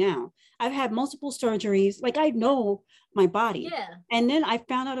know by now. I've had multiple surgeries. Like I know my body. Yeah. And then I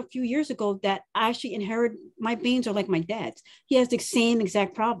found out a few years ago that I actually inherited, my veins are like my dad's. He has the same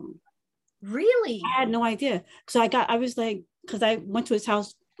exact problem. Really? I had no idea. So I was like, because I went to his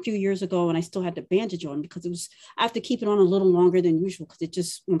house a few years ago and I still had the bandage on because I have to keep it on a little longer than usual because it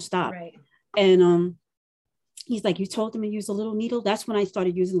just won't stop. Right. And he's like, you told him to use a little needle? That's when I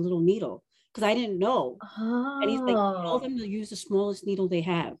started using a little needle because I didn't know. Oh. And he's like, tell them to use the smallest needle they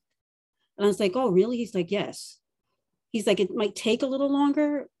have. And I was like, oh, really? He's like, yes. He's like, it might take a little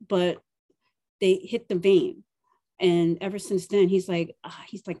longer, but they hit the vein. And ever since then, he's like,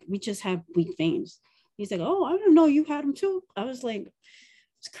 we just have weak veins. He's like, oh, I don't know, you had them too. I was like,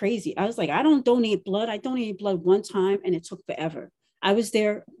 it's crazy. I was like, I don't donate blood. I donated blood one time and it took forever. I was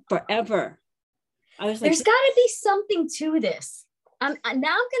there forever. I was like, there's got to be something to this. I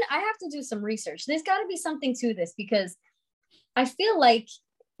have to do some research. There's got to be something to this because I feel like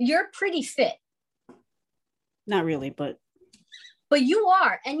you're pretty fit. Not really, but you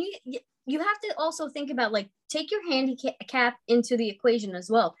are. And you have to also think about, like, take your handicap into the equation as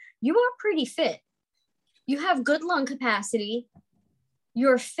well. You are pretty fit. You have good lung capacity.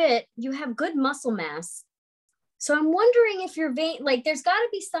 You're fit. You have good muscle mass. So I'm wondering if your vein, like, there's got to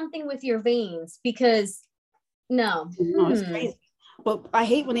be something with your veins because it's crazy. But I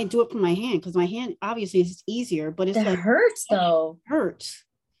hate when they do it from my hand because my hand obviously is easier, but it's that like hurts though. It hurts.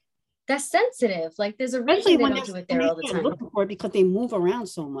 That's sensitive. Like there's a reason they don't do it there all the time. Looking for it because they move around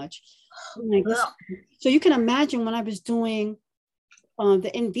so much. Like, so you can imagine when I was doing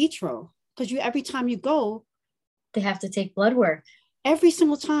the in vitro, because every time you go, they have to take blood work every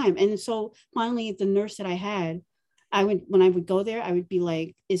single time. And so finally, the nurse that I had, when I would go there, I would be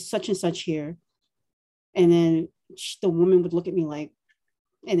like, "Is such and such here?" And then the woman would look at me like,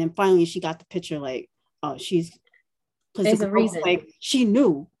 and then finally she got the picture like, "Oh, she's." There's a reason. Like she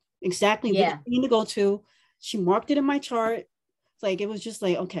knew exactly what I need to go to. She marked it in my chart. Like it was just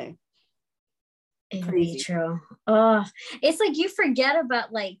like, okay. In vitro. It's like you forget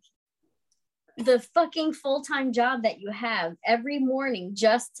about like the fucking full-time job that you have every morning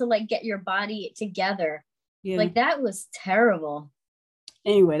just to like get your body together. Yeah. Like that was terrible.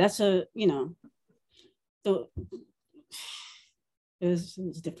 Anyway, that's it was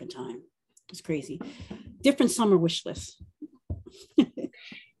a different time. It's crazy. Different summer wish list.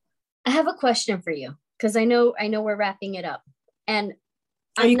 I have a question for you because I know we're wrapping it up, and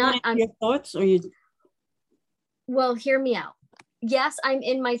I'm your thoughts or you. Well, hear me out. Yes, I'm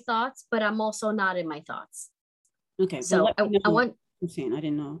in my thoughts, but I'm also not in my thoughts. Okay, so I want. I'm saying I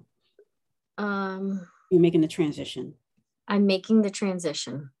didn't know. You're making the transition. I'm making the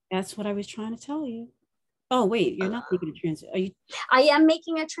transition. That's what I was trying to tell you. Oh wait, you're not making a transition. Are you? I am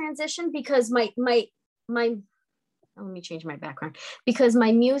making a transition because my. Let me change my background because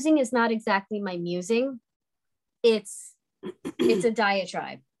my musing is not exactly my musing. It's a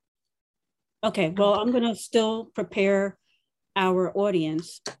diatribe. Okay, well, I'm gonna still prepare our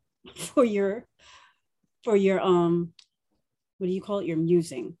audience for your what do you call it? Your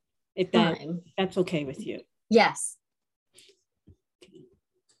musing, if that's okay with you. Yes.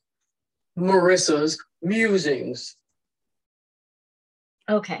 Marissa's musings.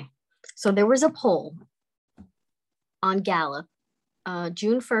 Okay, so there was a poll on Gallup,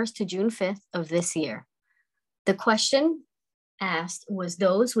 June 1st to June 5th of this year. The question asked was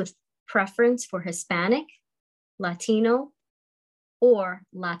those with preference for Hispanic, Latino, or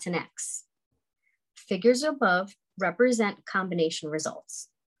Latinx. Figures above represent combination results.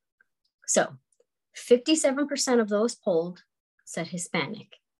 So 57% of those polled said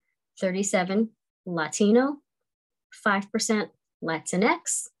Hispanic, 37% Latino, 5%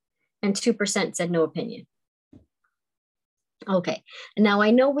 Latinx, and 2% said no opinion. Okay, now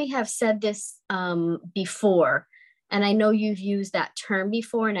I know we have said this before, and I know you've used that term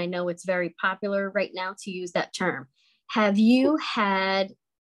before, and I know it's very popular right now to use that term. Have you had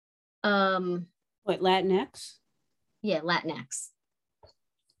what, Latinx? Yeah, Latinx.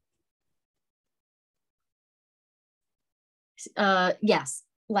 Yes,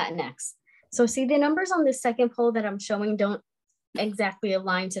 Latinx. So see, the numbers on this second poll that I'm showing don't exactly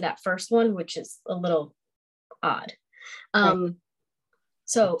align to that first one, which is a little odd. Right.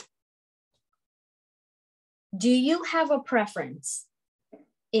 So do you have a preference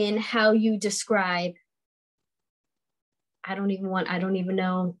in how you describe, I don't even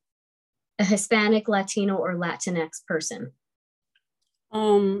know, a Hispanic, Latino, or Latinx person?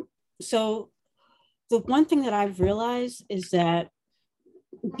 So the one thing that I've realized is that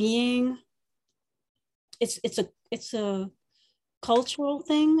it's cultural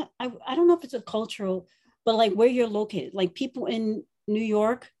thing. I don't know if it's a cultural, but like where you're located. Like people in New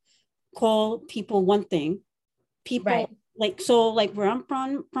York call people one thing. People Right. like so like where I'm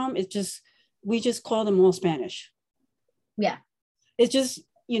from, it's just we just call them all Spanish. Yeah. It's just,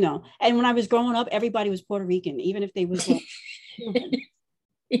 and when I was growing up, everybody was Puerto Rican, even if they was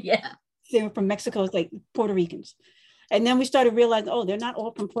Yeah. they were from Mexico, it's like Puerto Ricans. And then we started realizing, oh, they're not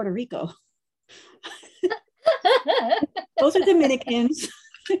all from Puerto Rico. Those are Dominicans.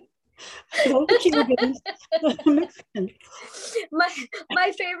 Those are Cubans. Those are Mexicans.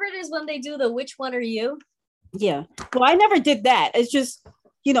 My favorite is when they do the which one are you? Yeah. Well, I never did that. It's just,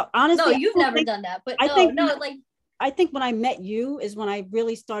 honestly. No, you've never done that. But I think when I met you is when I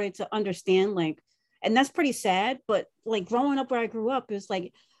really started to understand, like, and that's pretty sad, but like growing up where I grew up, it was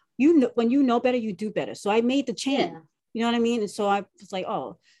like, when you know better, you do better. So I made the change. Yeah. You know what I mean? And so I was like,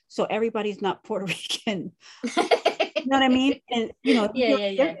 oh, so everybody's not Puerto Rican. You know what I mean? And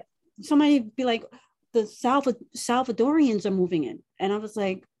yeah. Somebody be like, the Salvadorians are moving in, and I was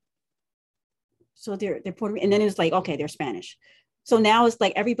like, so they're Puerto Rican, and then it's like, okay, they're Spanish. So now it's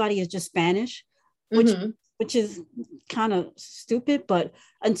like everybody is just Spanish, which is kind of stupid. But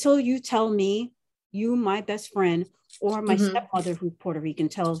until you tell me, you, my best friend, or my stepmother who's Puerto Rican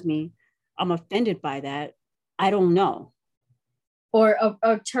tells me I'm offended by that, I don't know. Or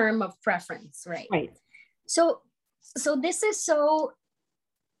a term of preference, right? Right. So this is so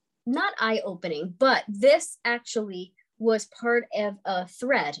not eye-opening, but this actually was part of a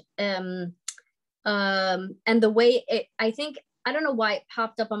thread. And the way I don't know why it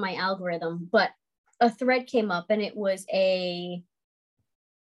popped up on my algorithm, but a thread came up and it was a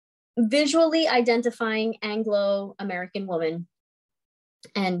visually identifying Anglo-American woman.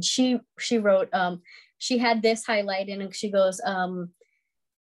 And she wrote, she had this highlighted and she goes, how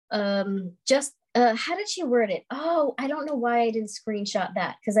did she word it? Oh, I don't know why I didn't screenshot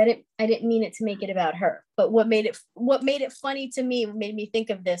that, because I didn't mean it to make it about her. But what made it funny to me, made me think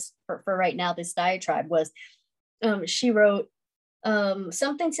of this for right now, this diatribe was, she wrote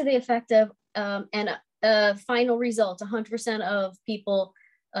something to the effect of, and final result, 100% of people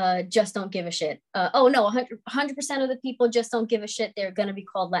just don't give a shit. 100% of the people just don't give a shit. They're going to be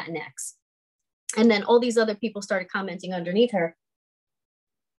called Latinx. And then all these other people started commenting underneath her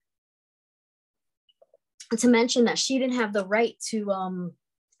to mention that she didn't have the right to,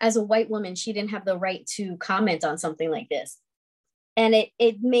 as a white woman, she didn't have the right to comment on something like this. And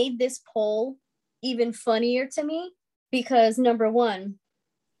it made this poll even funnier to me because, number one,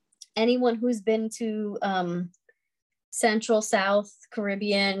 anyone who's been to Central, South,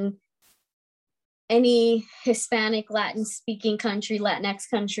 Caribbean, any Hispanic, Latin speaking country, Latinx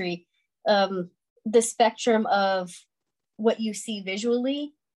country, the spectrum of what you see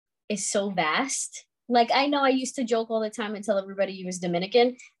visually is so vast. Like, I know I used to joke all the time and tell everybody you was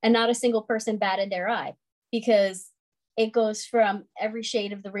Dominican, and not a single person batted their eye, because it goes from every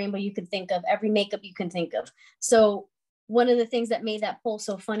shade of the rainbow you could think of, every makeup you can think of. So one of the things that made that poll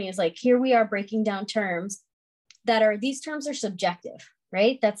so funny is, like, here we are breaking down terms these terms are subjective,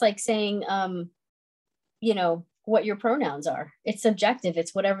 right? That's like saying, what your pronouns are. It's subjective.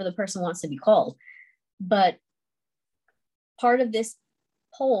 It's whatever the person wants to be called. But part of this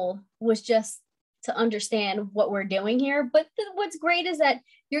poll was just to understand what we're doing here. But what's great is that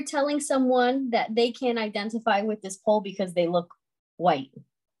you're telling someone that they can't identify with this poll because they look white.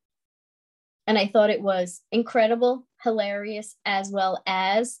 And I thought it was incredible, hilarious, as well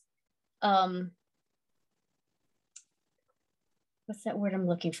as, what's that word I'm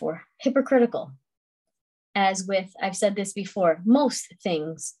looking for? Hypocritical. As with, I've said this before, most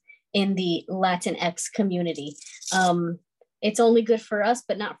things in the Latinx community. It's only good for us,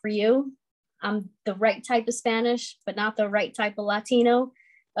 but not for you. I'm the right type of Spanish, but not the right type of Latino.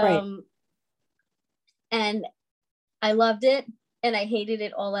 Right. And I loved it and I hated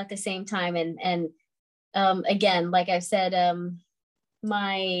it all at the same time. And again, like I said,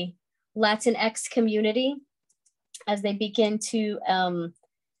 my Latinx community, as they begin to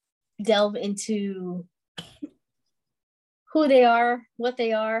delve into who they are, what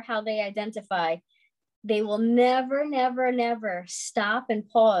they are, how they identify, they will never, never, never stop and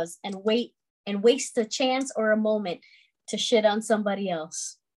pause and wait and waste a chance or a moment to shit on somebody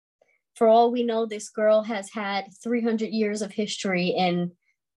else. For all we know, this girl has had 300 years of history in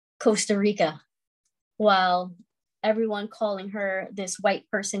Costa Rica, while everyone calling her this white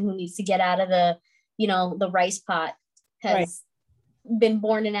person who needs to get out of the rice pot has been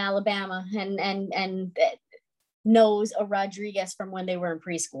born in Alabama and knows a Rodriguez from when they were in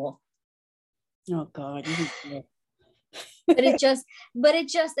preschool. Oh God. but it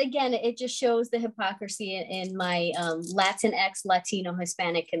just again, it just shows the hypocrisy in my Latinx, Latino,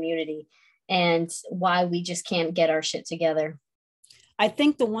 Hispanic community, and why we just can't get our shit together. I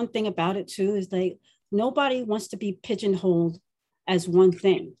think the one thing about it too is like nobody wants to be pigeonholed as one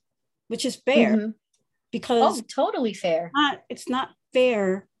thing, which is fair because totally fair. It's not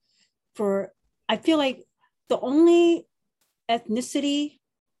fair for, I feel like the only ethnicity,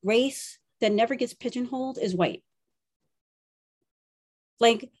 race that never gets pigeonholed is white.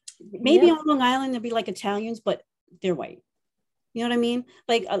 Like maybe on Long Island there'll be like Italians, but they're white. You know what I mean?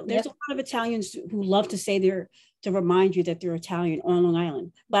 Like there's a lot of Italians who love to say to remind you that they're Italian on Long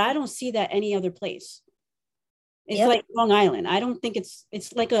Island, but I don't see that any other place. It's like Long Island. I don't think it's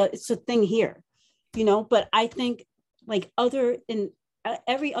like it's a thing here, you know, but I think like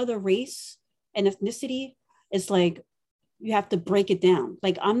every other race and ethnicity is like, you have to break it down.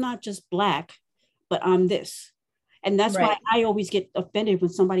 Like I'm not just Black, but I'm this. And that's why I always get offended when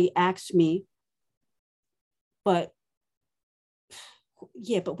somebody asks me, but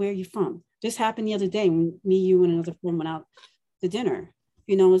where are you from? This happened the other day when me, you, and another friend went out to dinner.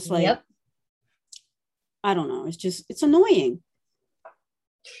 You know, it's like, I don't know. It's annoying.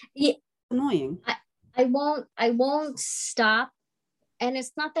 Yeah. Annoying. I won't stop. And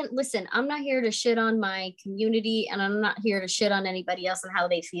it's not that, listen, I'm not here to shit on my community, and I'm not here to shit on anybody else and how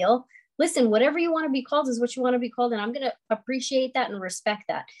they feel. Listen, whatever you want to be called is what you want to be called. And I'm going to appreciate that and respect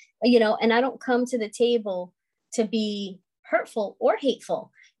that, you know, and I don't come to the table to be hurtful or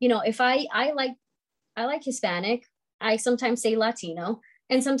hateful. You know, if I like Hispanic, I sometimes say Latino,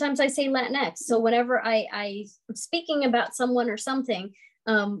 and sometimes I say Latinx. So whenever I'm speaking about someone or something,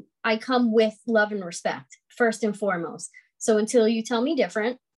 I come with love and respect first and foremost. So until you tell me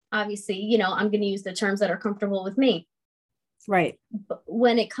different, obviously, you know, I'm going to use the terms that are comfortable with me. Right. But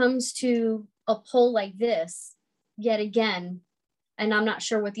when it comes to a poll like this, yet again, and I'm not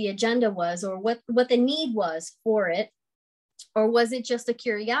sure what the agenda was or what the need was for it, or was it just a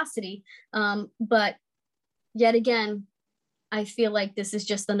curiosity? But yet again, I feel like this is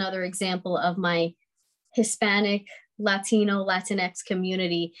just another example of my Hispanic, Latino, Latinx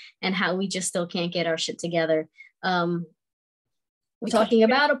community and how we just still can't get our shit together. We're talking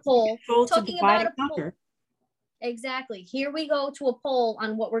about a poll. Talking about a poll. Exactly. Here we go to a poll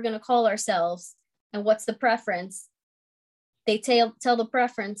on what we're going to call ourselves and what's the preference. They tell the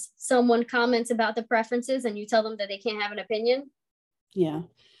preference. Someone comments about the preferences and you tell them that they can't have an opinion. Yeah.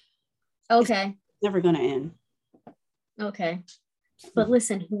 Okay. It's never going to end. Okay. But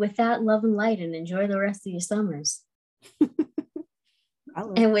listen, with that, love and light, and enjoy the rest of your summers.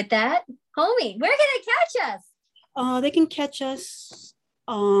 And with that, homie, where can they catch us? They can catch us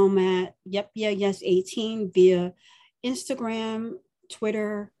at Yes 18 via Instagram,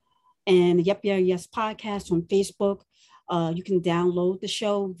 Twitter, and Yes podcast on Facebook. You can download the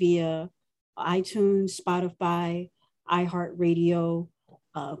show via iTunes, Spotify, iHeartRadio,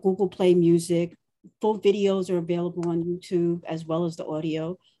 Google Play Music. Full videos are available on YouTube as well as the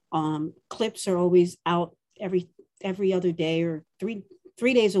audio. Clips are always out every other day or three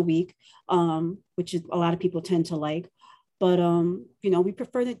days a week, which is a lot of people tend to like. But you know, we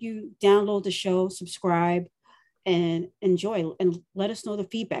prefer that you download the show, subscribe, and enjoy, and let us know the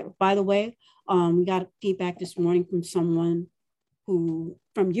feedback. By the way, we got feedback this morning from someone from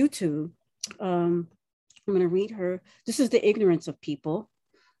YouTube. I'm going to read her. This is the ignorance of people.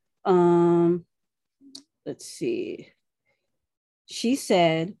 Let's see. She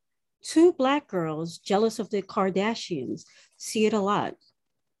said, 2 Black girls jealous of the Kardashians. See it a lot.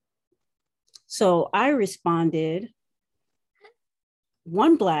 So I responded,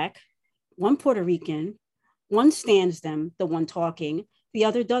 1 Black, 1 Puerto Rican, one stands them, the one talking, the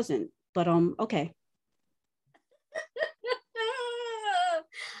other doesn't. But okay.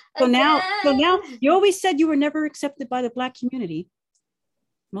 So now you always said you were never accepted by the Black community.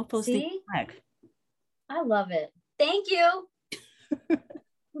 Mofos think Black. I love it. Thank you.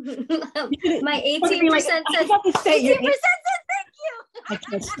 My 18% said 18% said thank you. I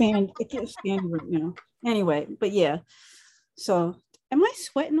can't stand you right now. Anyway, but yeah. So am I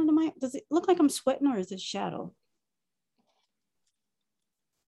sweating under my, does it look like I'm sweating or is it shadow?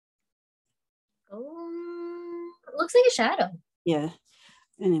 Looks like a shadow. Yeah.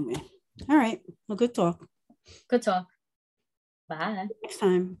 Anyway. All right. Well, good talk. Good talk. Bye. Next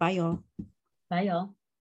time. Bye, y'all. Bye, y'all.